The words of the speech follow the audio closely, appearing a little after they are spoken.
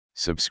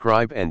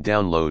Subscribe and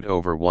download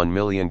over 1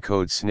 million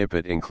code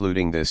snippet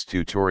including this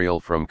tutorial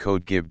from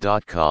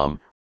codegive.com,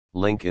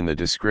 link in the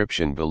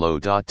description below.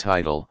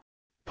 Title,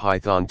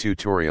 Python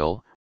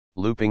tutorial,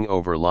 looping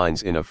over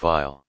lines in a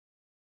file.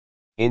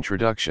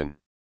 Introduction.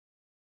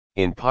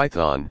 In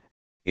Python,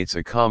 it's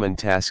a common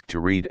task to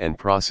read and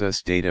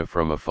process data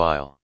from a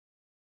file.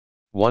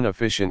 One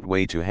efficient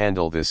way to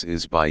handle this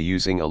is by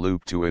using a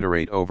loop to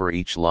iterate over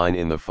each line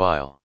in the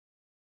file.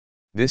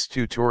 This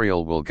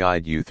tutorial will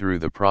guide you through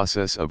the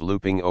process of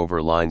looping over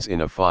lines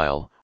in a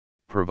file,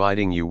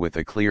 providing you with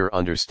a clear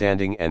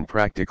understanding and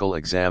practical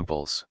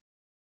examples.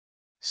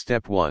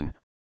 Step 1.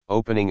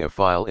 Opening a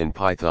file in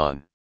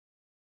Python.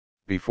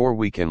 Before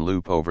we can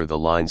loop over the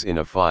lines in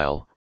a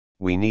file,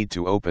 we need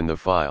to open the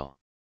file.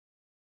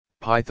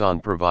 Python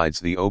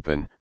provides the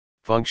open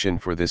function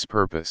for this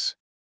purpose.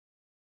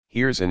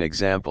 Here's an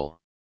example.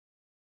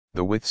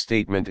 The with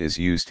statement is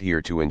used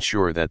here to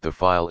ensure that the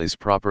file is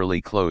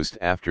properly closed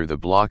after the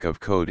block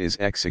of code is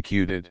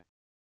executed.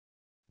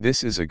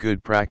 This is a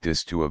good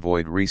practice to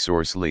avoid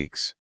resource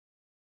leaks.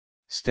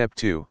 Step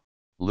 2.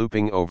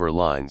 Looping over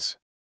lines.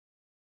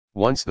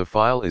 Once the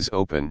file is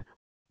open,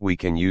 we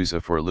can use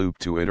a for loop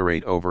to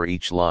iterate over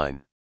each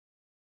line.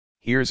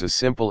 Here's a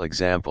simple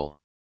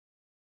example.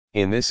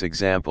 In this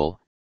example,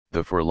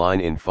 the for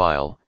line in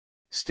file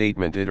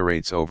statement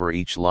iterates over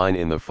each line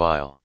in the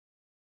file.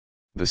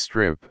 The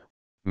strip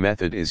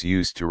method is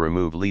used to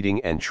remove leading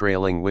and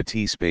trailing with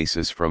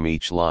spaces from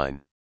each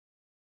line.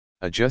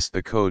 Adjust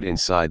the code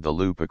inside the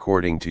loop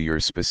according to your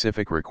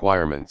specific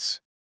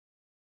requirements.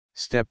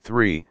 Step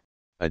 3.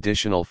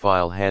 Additional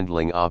file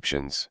handling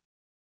options.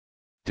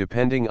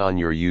 Depending on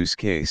your use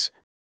case,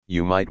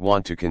 you might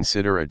want to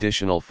consider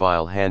additional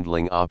file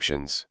handling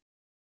options.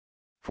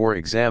 For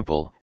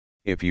example,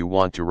 if you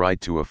want to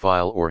write to a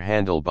file or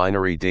handle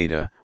binary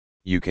data,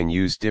 you can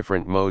use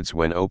different modes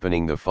when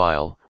opening the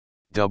file: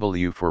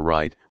 W for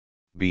write,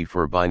 B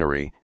for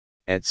binary,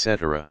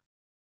 etc.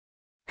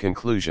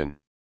 Conclusion.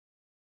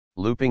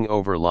 Looping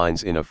over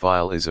lines in a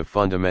file is a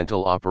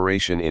fundamental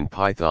operation in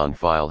Python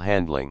file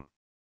handling.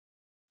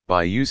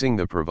 By using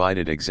the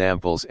provided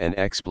examples and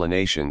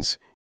explanations,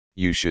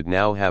 you should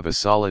now have a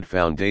solid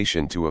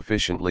foundation to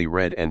efficiently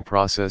read and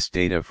process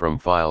data from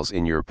files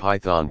in your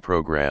Python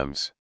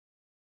programs.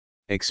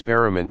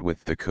 Experiment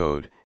with the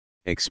code,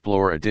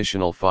 explore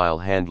additional file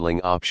handling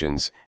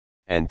options,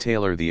 and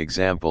tailor the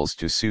examples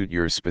to suit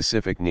your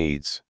specific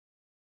needs.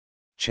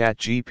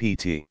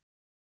 ChatGPT.